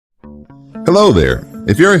Hello there.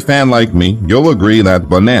 If you're a fan like me, you'll agree that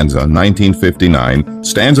Bonanza 1959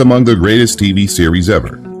 stands among the greatest TV series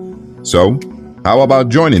ever. So, how about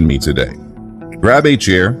joining me today? Grab a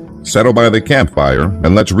chair, settle by the campfire,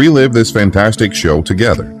 and let's relive this fantastic show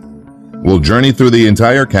together. We'll journey through the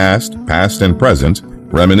entire cast, past and present,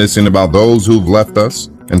 reminiscing about those who've left us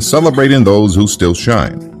and celebrating those who still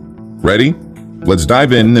shine. Ready? Let's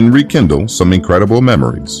dive in and rekindle some incredible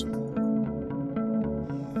memories.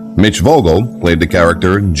 Mitch Vogel played the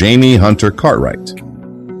character Jamie Hunter Cartwright.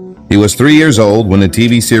 He was 3 years old when the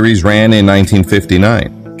TV series ran in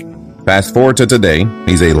 1959. Fast forward to today,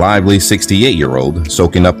 he's a lively 68-year-old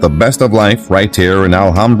soaking up the best of life right here in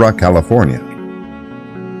Alhambra, California.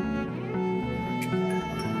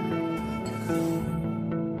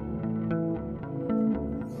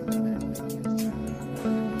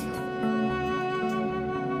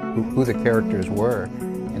 Who the characters were,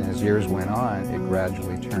 and as years went on, it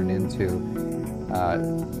gradually turned into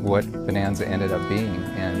what Bonanza ended up being.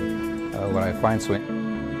 And what I find so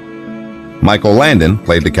Michael Landon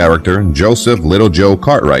played the character Joseph Little Joe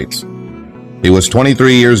Cartwright. He was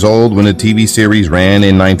 23 years old when the TV series ran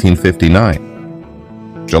in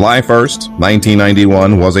 1959. July 1st,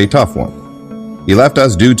 1991 was a tough one. He left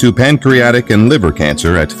us due to pancreatic and liver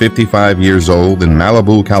cancer at 55 years old in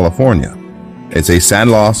Malibu, California. It's a sad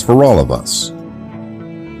loss for all of us.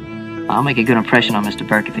 I'll make a good impression on Mr.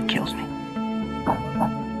 Burke if it kills me.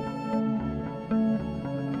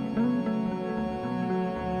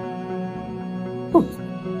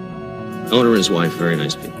 Owner and his wife, very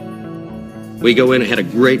nice people. We go in and had a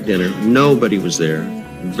great dinner. Nobody was there.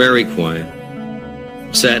 Very quiet.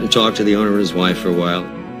 Sat and talked to the owner and his wife for a while.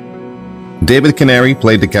 David Canary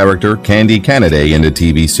played the character Candy Canaday in the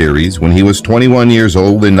TV series when he was 21 years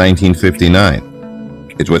old in 1959.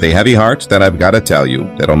 It's with a heavy heart that I've got to tell you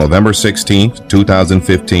that on November 16,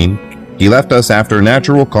 2015, he left us after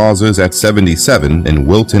natural causes at 77 in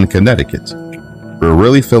Wilton, Connecticut. We're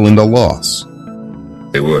really feeling the loss.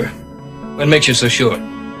 They were. What makes you so sure?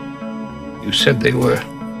 You said they were.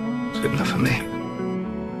 It's good enough for me.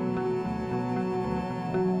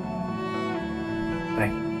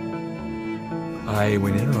 Thank you. I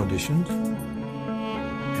went in and auditioned,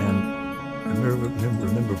 and I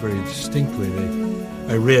remember very distinctly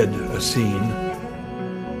I read a scene.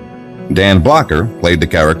 Dan Blocker played the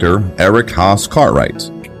character Eric Haas Cartwright.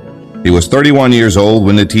 He was 31 years old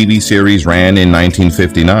when the TV series ran in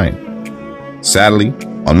 1959. Sadly,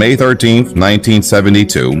 on May 13,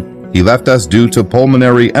 1972, he left us due to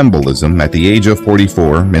pulmonary embolism at the age of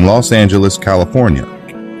 44 in Los Angeles, California.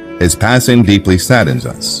 His passing deeply saddens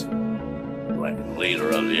us. Like the leader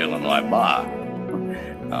of the Illinois bar.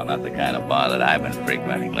 No, not the kind of bar that I've been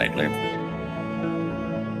frequenting lately.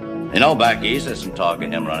 You know, back east, there's some talk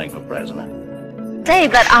of him running for president. Say,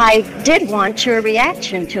 but I did want your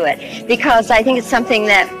reaction to it because I think it's something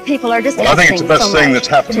that people are discussing. Well, I think it's the best thing that's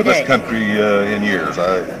happened today. to this country in years.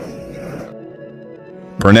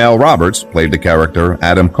 Pernell Roberts played the character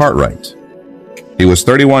Adam Cartwright. He was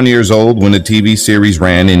 31 years old when the TV series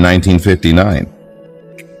ran in 1959.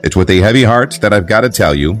 It's with a heavy heart that I've got to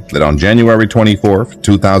tell you that on January 24th,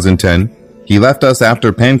 2010, he left us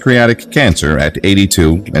after pancreatic cancer at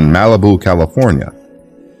 82 in Malibu, California.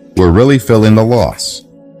 We're really feeling the loss.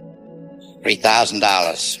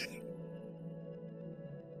 $3,000.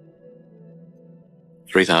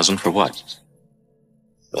 $3,000 for what?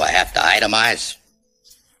 Do I have to itemize?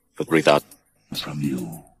 For $3,000 from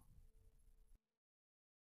you.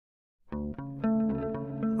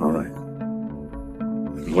 All right.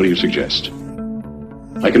 What do you suggest?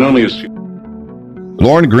 I can only assume.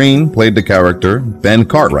 Lorne Greene played the character Ben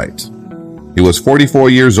Cartwright. He was 44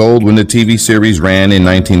 years old when the TV series ran in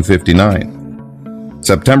 1959.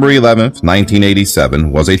 September 11th,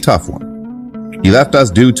 1987 was a tough one. He left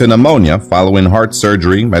us due to pneumonia following heart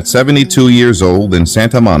surgery at 72 years old in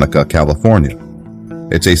Santa Monica, California.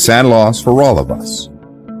 It's a sad loss for all of us.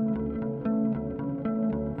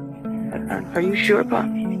 Are you sure,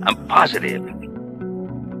 Bob? I'm positive.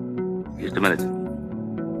 Just a minute.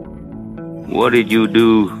 What did you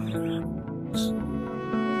do?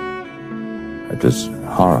 It was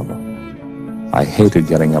horrible. I hated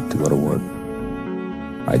getting up to go to work.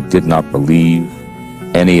 I did not believe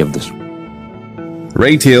any of this.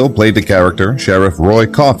 Ray Teal played the character Sheriff Roy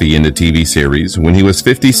Coffey in the TV series when he was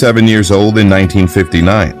 57 years old in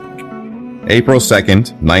 1959. April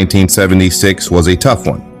 2nd, 1976 was a tough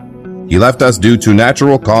one. He left us due to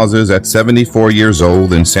natural causes at 74 years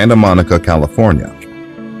old in Santa Monica, California.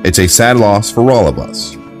 It's a sad loss for all of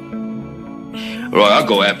us. Roy, I'll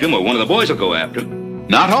go after him, or one of the boys will go after him.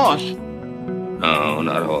 Not Hoss. No,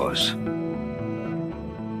 not Hoss.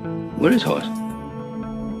 Where is Hoss?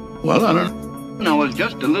 Well, I don't know. It was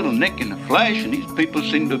just a little nick in the flesh, and these people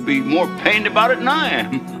seem to be more pained about it than I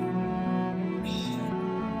am.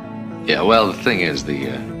 Yeah, well, the thing is,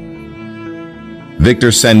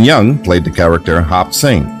 Victor Sen Young played the character Hop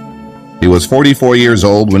Singh. He was 44 years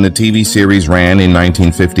old when the TV series ran in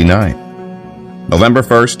 1959. November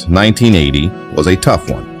 1st, 1980 was a tough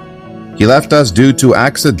one. He left us due to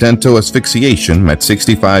accidental asphyxiation at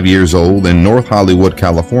 65 years old in North Hollywood,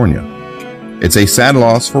 California. It's a sad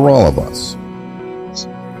loss for all of us.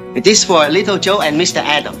 This for little Joe and Mr.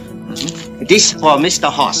 Adam. This for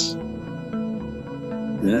Mr. Hoss.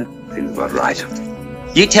 Yeah, seems about right.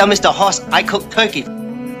 You tell Mr. Hoss I cook turkey.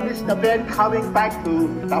 Mr. Ben coming back to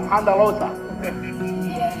the Ponderosa.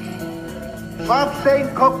 Bob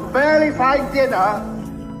Singh cooked very fine dinner.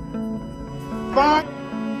 Fine.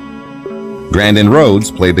 Grandin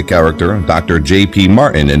Rhodes played the character Dr. J.P.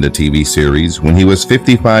 Martin in the TV series when he was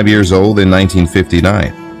 55 years old in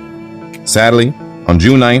 1959. Sadly, on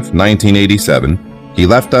June 9, 1987, he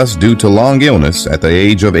left us due to long illness at the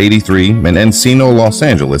age of 83 in Encino, Los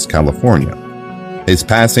Angeles, California. His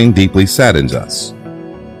passing deeply saddens us.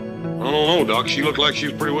 I don't know, Doc. She looked like she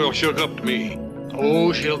was pretty well shook up to me.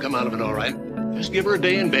 Oh, she'll come out of it all right. Just give her a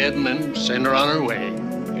day in bed and then send her on her way.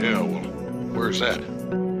 Yeah, well, where's that?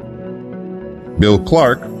 Bill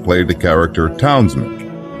Clark played the character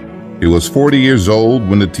Townsman. He was 40 years old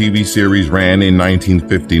when the TV series ran in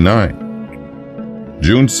 1959.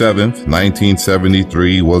 June 7th,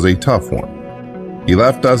 1973 was a tough one. He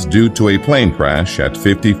left us due to a plane crash at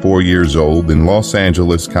 54 years old in Los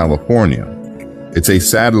Angeles, California. It's a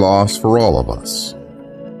sad loss for all of us.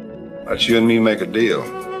 Let's you and me make a deal.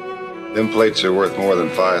 Them plates are worth more than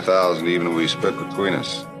 5,000 even if we split between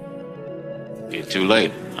us. It's too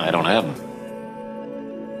late. I don't have them.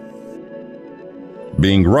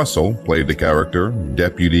 Bing Russell played the character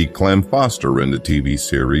Deputy Clem Foster in the TV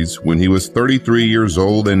series when he was 33 years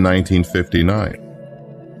old in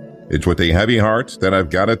 1959. It's with a heavy heart that I've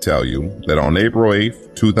got to tell you that on April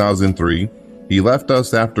 8, 2003, he left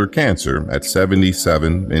us after cancer at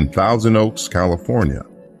 77 in Thousand Oaks, California.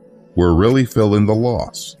 We're really feeling the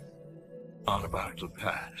loss. On about the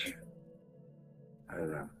patch. As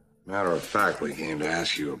a matter of fact, we came to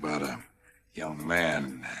ask you about a young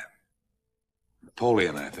man.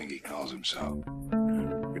 Napoleon, I think he calls himself.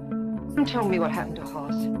 Don't tell me what happened to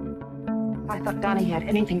Hoss. I thought Donnie had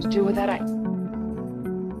anything to do with that.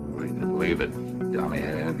 We didn't believe it. Donnie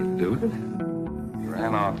had anything to do with it. He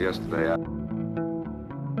ran off yesterday.